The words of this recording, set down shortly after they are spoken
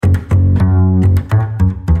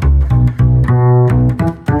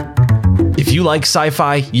you like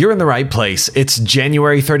sci-fi, you're in the right place. It's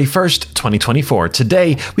January 31st, 2024.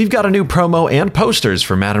 Today, we've got a new promo and posters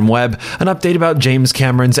for Madame Web, an update about James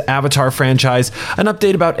Cameron's Avatar franchise, an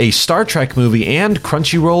update about a Star Trek movie, and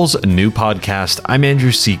Crunchyroll's new podcast. I'm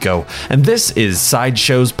Andrew Seco, and this is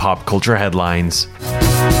Sideshow's Pop Culture Headlines.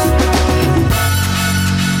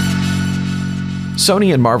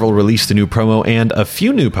 Sony and Marvel released a new promo and a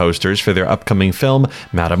few new posters for their upcoming film,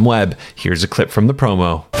 Madame Web. Here's a clip from the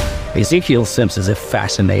promo. Ezekiel Sims is a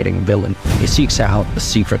fascinating villain. He seeks out a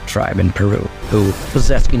secret tribe in Peru who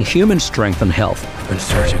possess inhuman strength and health. I've been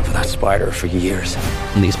searching for that spider for years.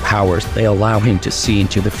 And these powers, they allow him to see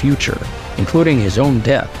into the future, including his own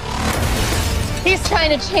death. He's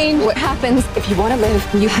trying to change what happens. If you want to live,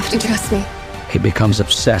 you have to trust me. He becomes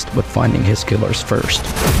obsessed with finding his killers first.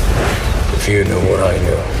 If you knew what I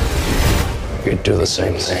knew, you'd do the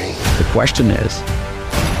same thing. The question is,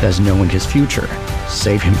 does knowing his future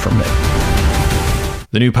save him from it?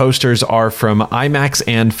 The new posters are from IMAX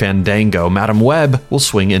and Fandango. Madame Web will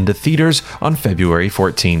swing into theaters on February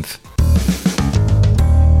 14th.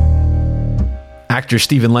 Actor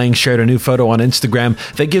Stephen Lang shared a new photo on Instagram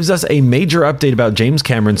that gives us a major update about James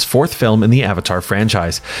Cameron's fourth film in the Avatar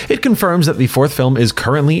franchise. It confirms that the fourth film is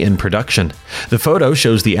currently in production. The photo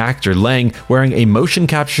shows the actor Lang wearing a motion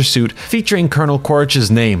capture suit featuring Colonel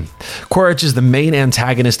Quaritch's name. Quaritch is the main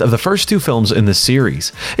antagonist of the first two films in the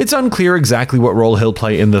series. It's unclear exactly what role he'll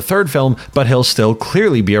play in the third film, but he'll still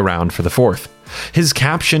clearly be around for the fourth. His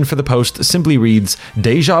caption for the post simply reads,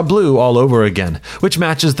 "Deja Blue all over again," which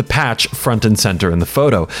matches the patch front and center in the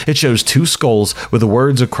photo. It shows two skulls with the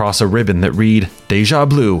words across a ribbon that read, "Deja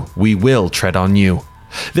Blue, we will tread on you."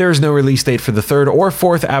 There is no release date for the third or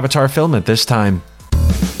fourth Avatar film at this time.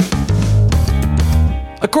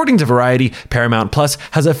 According to Variety, Paramount Plus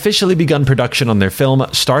has officially begun production on their film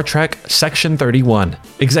Star Trek Section 31.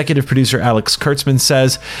 Executive producer Alex Kurtzman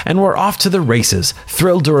says, "And we're off to the races.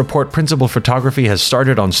 Thrilled to report principal photography has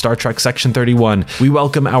started on Star Trek Section 31. We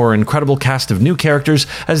welcome our incredible cast of new characters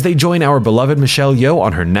as they join our beloved Michelle Yeoh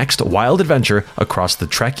on her next wild adventure across the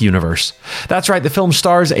Trek universe." That's right, the film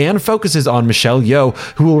stars and focuses on Michelle Yeoh,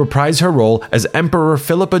 who will reprise her role as Emperor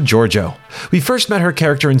Philippa Georgiou. We first met her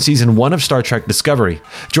character in Season 1 of Star Trek Discovery.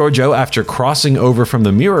 Georgiou, after crossing over from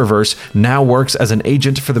the Mirrorverse, now works as an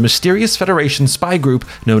agent for the mysterious Federation spy group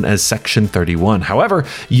known as Section 31. However,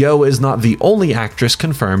 Yeoh is not the only actress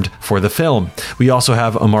confirmed for the film. We also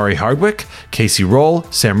have Omari Hardwick, Casey Roll,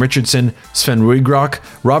 Sam Richardson, Sven Ruigrok,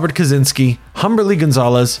 Robert Kaczynski, Humberly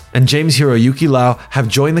Gonzalez, and James Hiroyuki Lau have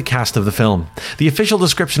joined the cast of the film. The official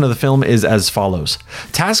description of the film is as follows.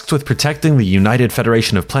 Tasked with protecting the United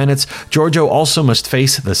Federation of Planets, Georgiou also must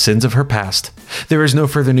face the sins of her past. There is no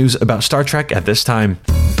further news about Star Trek at this time.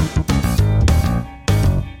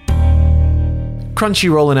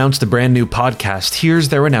 Crunchyroll announced a brand new podcast. Here's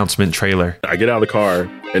their announcement trailer. I get out of the car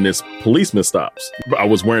and this policeman stops. I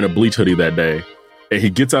was wearing a Bleach hoodie that day, and he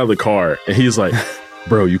gets out of the car and he's like,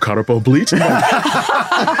 "Bro, you caught up on Bleach?" You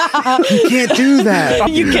can't do that.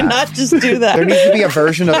 You cannot just do that. There needs to be a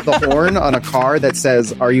version of the horn on a car that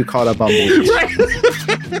says, "Are you caught up on Bleach?"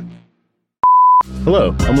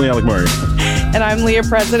 Hello, I'm Lee Alec Murray. And I'm Leah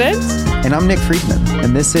President. And I'm Nick Friedman.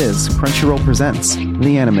 And this is Crunchyroll Presents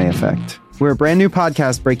The Anime Effect. We're a brand new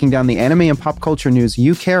podcast breaking down the anime and pop culture news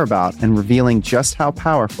you care about and revealing just how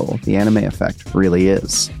powerful the anime effect really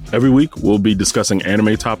is. Every week, we'll be discussing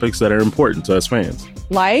anime topics that are important to us fans.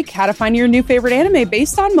 Like how to find your new favorite anime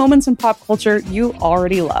based on moments in pop culture you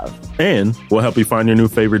already love. And we'll help you find your new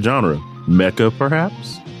favorite genre. Mecha,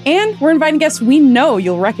 perhaps? And we're inviting guests we know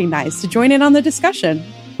you'll recognize to join in on the discussion.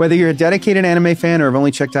 Whether you're a dedicated anime fan or have only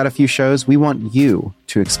checked out a few shows, we want you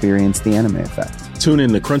to experience the anime effect. Tune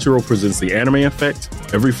in to Crunchyroll Presents The Anime Effect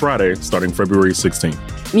every Friday starting February 16th.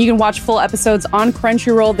 And you can watch full episodes on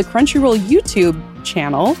Crunchyroll, the Crunchyroll YouTube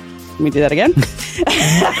channel. Let me do that again.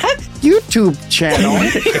 YouTube channel.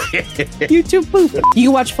 YouTube poop. You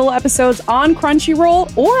can watch full episodes on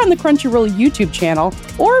Crunchyroll or on the Crunchyroll YouTube channel,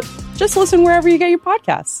 or just listen wherever you get your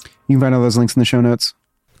podcasts. You can find all those links in the show notes.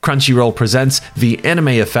 Crunchyroll Presents The Anime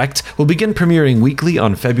Effect will begin premiering weekly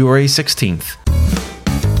on February 16th.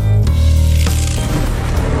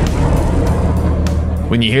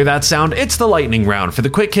 When you hear that sound, it's the lightning round for the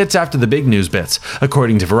quick hits after the big news bits.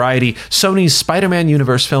 According to Variety, Sony's Spider-Man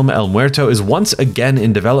universe film El Muerto is once again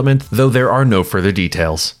in development, though there are no further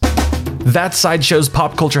details. That's Sideshow's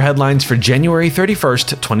pop culture headlines for January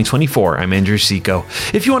 31st, 2024. I'm Andrew Seco.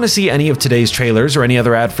 If you want to see any of today's trailers or any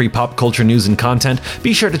other ad-free pop culture news and content,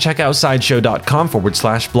 be sure to check out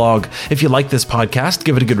sideshow.com/blog. If you like this podcast,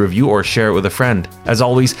 give it a good review or share it with a friend. As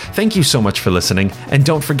always, thank you so much for listening, and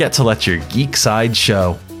don't forget to let your geek side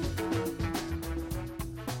show.